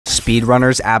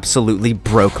Speedrunners absolutely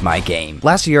broke my game.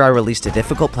 Last year I released a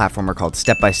difficult platformer called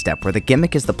Step by Step, where the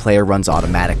gimmick is the player runs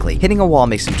automatically. Hitting a wall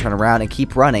makes him turn around and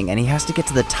keep running, and he has to get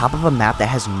to the top of a map that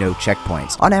has no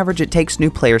checkpoints. On average, it takes new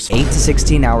players 8 to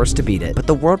 16 hours to beat it, but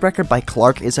the world record by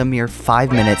Clark is a mere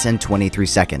 5 minutes and 23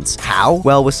 seconds. How?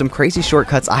 Well, with some crazy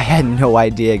shortcuts I had no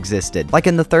idea existed. Like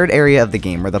in the third area of the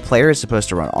game, where the player is supposed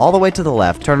to run all the way to the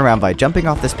left, turn around by jumping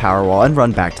off this power wall, and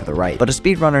run back to the right. But a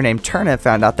speedrunner named Turnip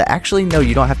found out that actually no,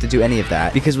 you don't have to do any of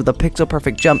that, because with a pixel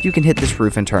perfect jump, you can hit this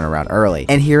roof and turn around early.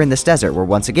 And here in this desert, where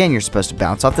once again you're supposed to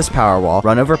bounce off this power wall,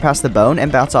 run over past the bone,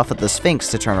 and bounce off of the Sphinx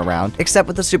to turn around, except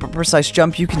with a super precise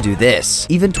jump, you can do this.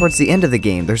 Even towards the end of the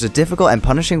game, there's a difficult and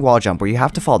punishing wall jump where you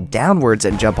have to fall downwards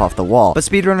and jump off the wall, but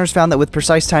speedrunners found that with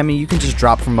precise timing, you can just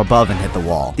drop from above and hit the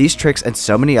wall. These tricks and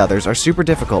so many others are super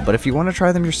difficult, but if you want to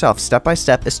try them yourself, Step by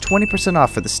Step is 20%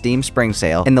 off for the Steam Spring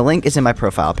Sale, and the link is in my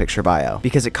profile picture bio,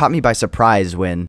 because it caught me by surprise when